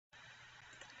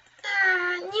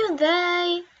new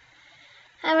day.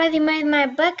 I already made my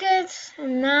bucket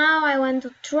and now I want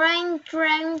to train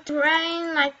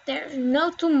like there's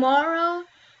no tomorrow.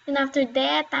 And after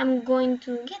that I'm going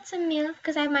to get some milk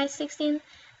because I have my 16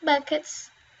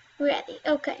 buckets ready.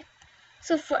 Okay,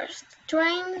 so first,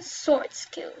 train sword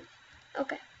skill.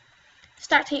 Okay,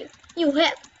 start here. You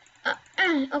have...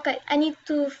 okay, I need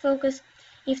to focus.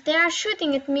 If they are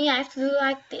shooting at me, I have to do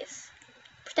like this.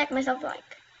 Protect myself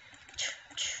like...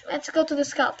 Let's go to the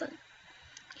skeleton.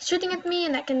 He's shooting at me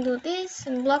and I can do this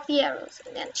and block the arrows.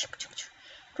 And then...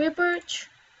 Creeper...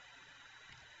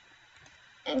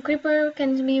 And Creeper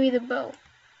can be with a bow.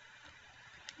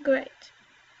 Great.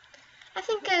 I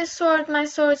think my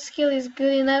sword skill is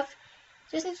good enough.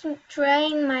 Just need to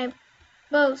train my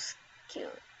bow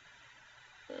skill.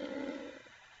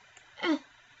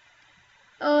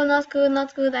 Oh, not good,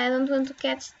 not good. I don't want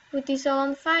to put this all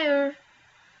on fire.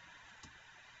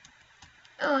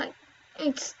 Oh,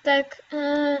 it's stuck.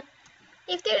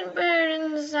 If it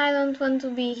burns, I don't want to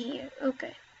be here.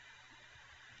 Okay.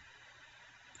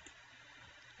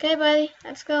 Okay, buddy,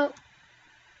 let's go.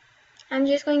 I'm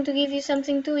just going to give you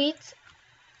something to eat.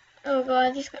 Oh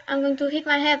god, I'm going to hit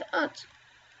my head out.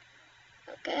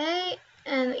 Okay,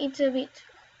 and eat a bit.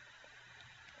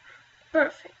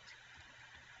 Perfect.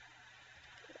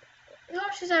 The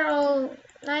horses are all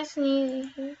nice and easy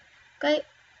here. Okay.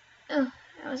 Oh,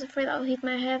 I was afraid I'll hit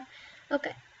my head.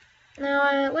 Okay.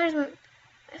 Now, where's my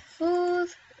food?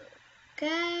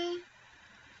 Okay.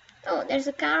 Oh, there's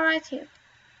a car right here.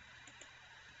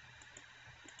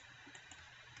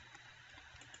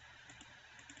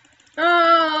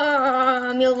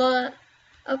 Oh, Mila.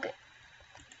 Okay.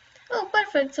 Oh,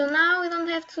 perfect. So now we don't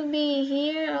have to be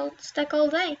here all stuck all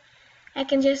day. I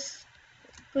can just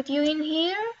put you in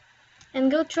here and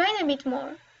go train a bit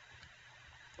more.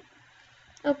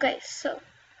 Okay, so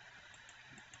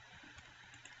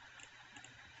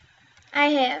I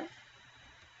have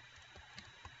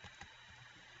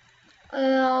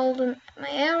all my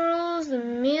arrows, the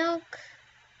milk.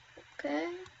 Okay.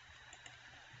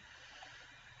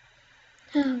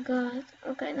 Oh god.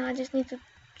 Okay, now I just need to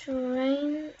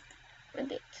train a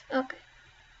bit. Okay.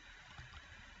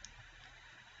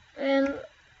 And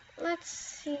let's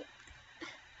see.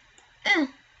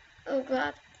 Oh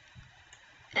god.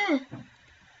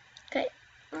 Okay.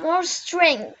 More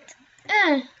strength.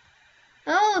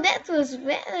 Oh, that was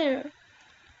better.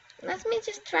 Let me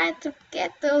just try to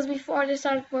get those before they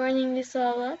start burning this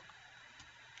all up.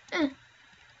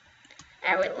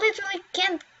 I literally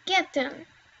can't get them.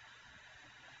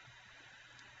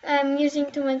 I'm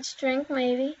using too much strength,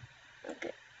 maybe.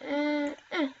 Okay.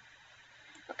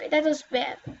 Okay, that was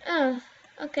bad. Oh,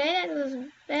 okay, that was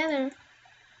better.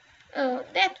 Oh,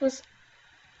 that was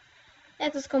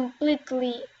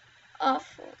completely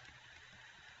awful.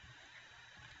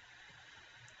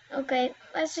 Okay,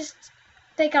 let's just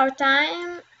take our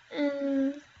time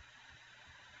and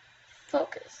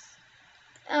focus.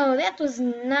 Oh, that was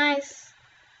nice.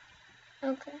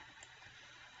 Okay.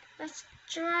 Let's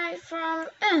try from...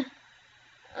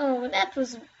 Oh, that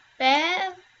was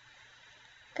bad.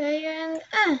 Okay,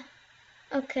 and...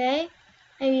 Okay.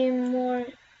 Maybe more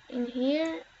in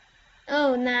here.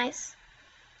 Oh, nice.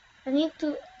 I need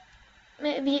to...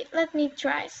 Maybe... Let me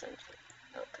try something.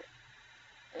 Okay.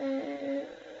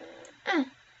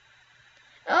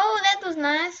 Oh, that was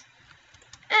nice.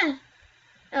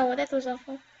 Oh, that was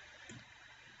awful.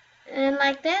 And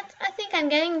like that, I think I'm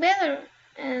getting better.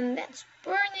 And that's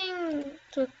burning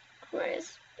to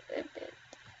crisp a bit.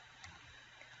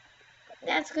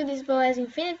 That's good, this bow has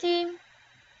infinity.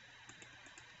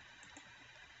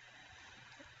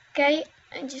 Okay,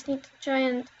 I just need to try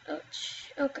and...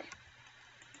 Okay.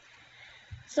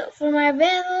 So for my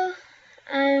battle,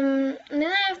 and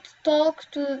then I have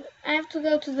to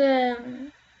go to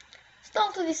the...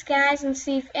 talk to these guys and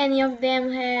see if any of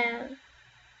them have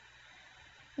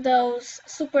those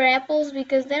super apples,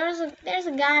 because there's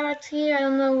a guy right here, I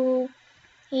don't know who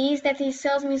he is, that he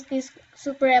sells me these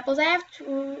super apples. I have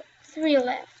 3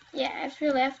 left. Yeah, I have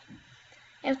 3 left.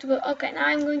 I have to go. Okay, now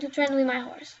I'm going to train with my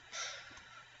horse.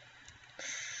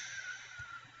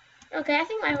 Okay, I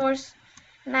think my horse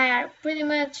and I are pretty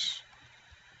much...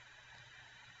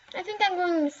 I think I'm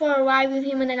going for a ride with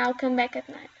him and then I'll come back at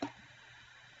night.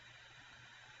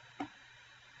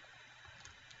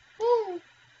 Woo!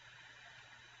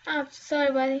 Oh,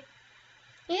 sorry, buddy.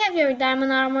 You have your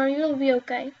diamond armor, you'll be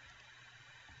okay.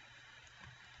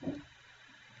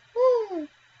 Woo!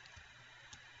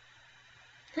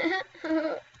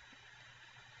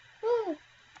 Woo!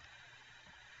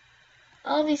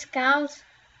 All these cows.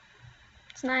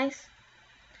 It's nice.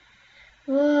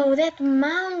 Whoa, that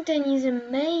mountain is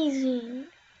amazing.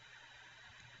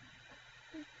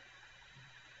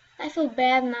 I feel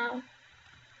bad now.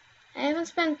 I haven't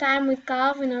spent time with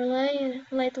Calvin or Leia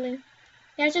lately.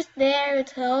 They're just there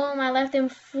at home. I left them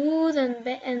food and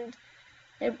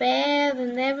their bed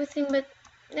and everything, but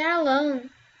they're alone.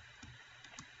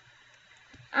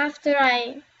 After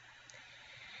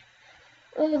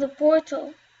oh, the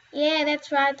portal. Yeah,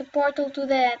 that's right, the portal to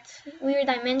that weird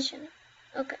dimension.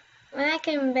 Okay, when I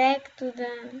came back to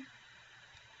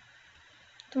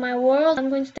my world, I'm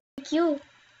going to take you.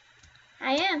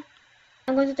 I am.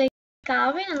 I'm going to take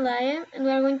Calvin and Leia, and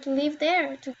we're going to live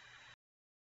there. It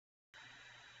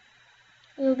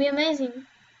will be amazing.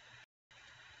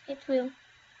 It will.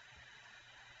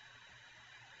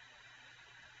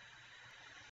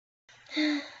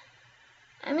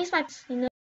 I miss my,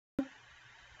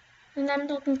 and I'm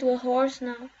talking to a horse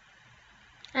now.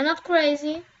 I'm not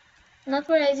crazy. Not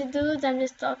crazy, dudes. I'm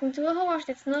just talking to a horse.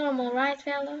 That's normal, right,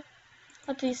 fella?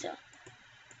 What do you say?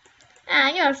 Ah,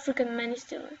 you're a freaking money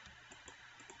stealer.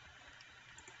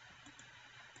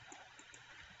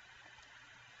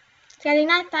 It's getting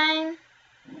night time.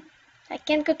 I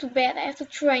can't go to bed. I have to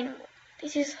train more.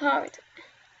 This is hard.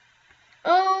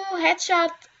 Oh,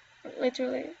 headshot.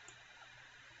 Literally.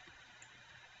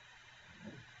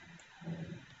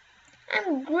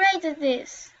 I'm great at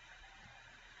this.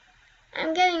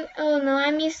 I'm getting... Oh no,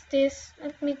 I missed this.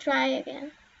 Let me try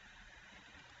again.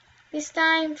 This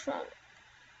time from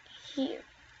here.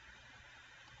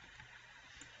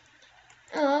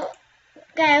 Oh,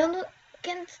 guy, I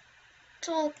can't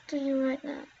talk to you right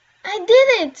now. I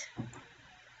did it!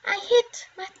 I hit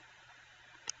my...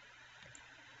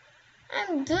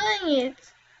 I'm doing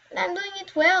it. I'm doing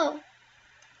it well.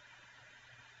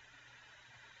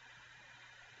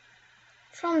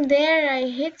 From there I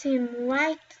hit him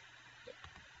right.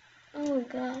 Oh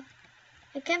god.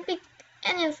 I can't pick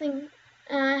anything.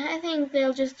 I think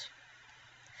they'll just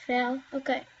fail.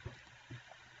 Okay.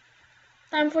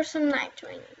 Time for some night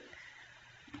training.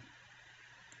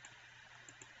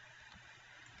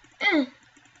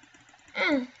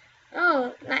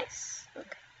 Oh, nice.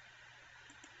 Okay.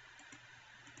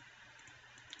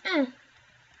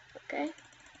 Okay.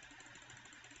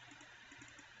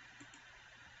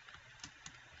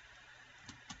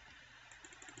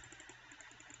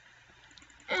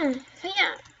 So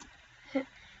yeah.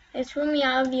 They threw me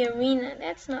out of the arena.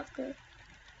 That's not good.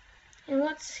 And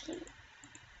what's here?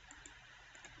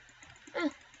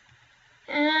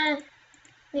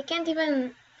 They can't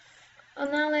even... Oh,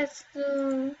 now let's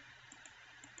do...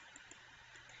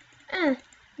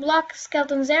 block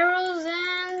skeleton arrows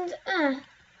and...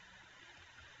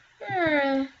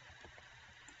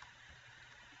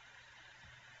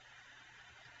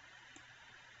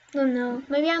 Don't know.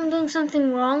 Maybe I'm doing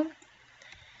something wrong.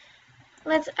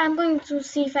 I'm going to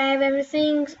see if I have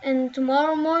everything, and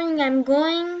tomorrow morning I'm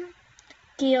going to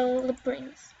kill the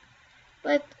prince.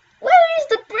 But where is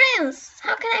the prince?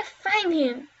 How can I find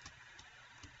him?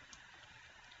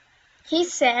 He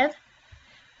said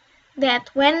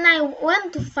that when I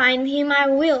want to find him, I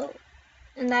will.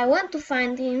 And I want to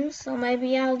find him, so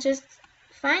maybe I'll just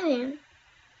find him.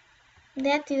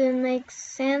 That didn't make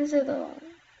sense at all,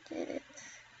 did it?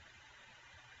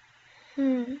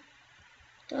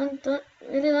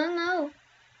 Really don't know.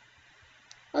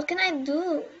 What can I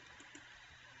do?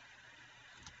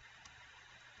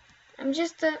 I'm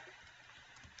just a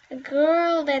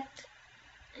girl that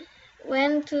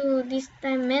went to this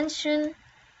dimension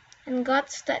and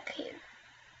got stuck here.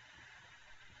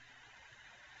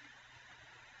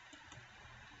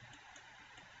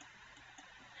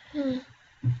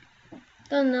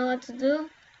 Don't know what to do.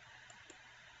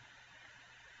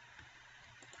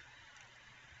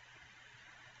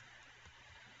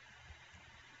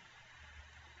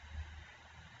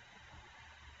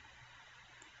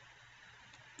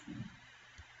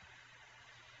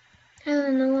 I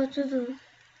don't know what to do.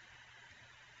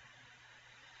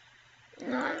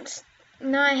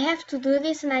 No, I have to do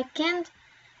this, and I can't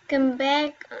come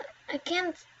back. I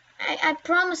can't. I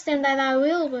promised him that I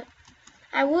will, but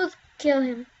I would kill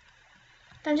him.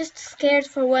 But I'm just scared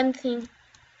for one thing.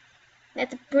 That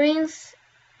the prince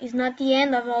is not the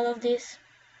end of all of this.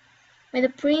 Maybe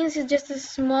the prince is just a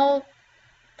small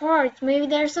part. Maybe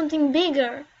there's something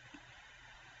bigger.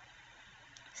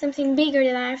 Something bigger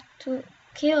that I have to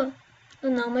kill. I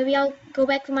don't know, maybe I'll go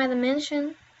back to my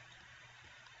dimension.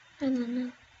 I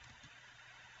don't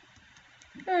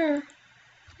know.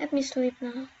 Let me sleep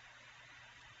now.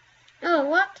 Oh,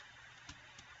 what?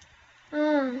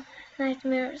 Oh,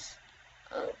 nightmares.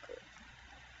 Oh, good.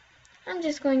 I'm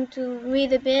just going to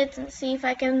read a bit and see if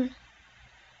I can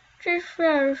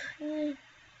refresh.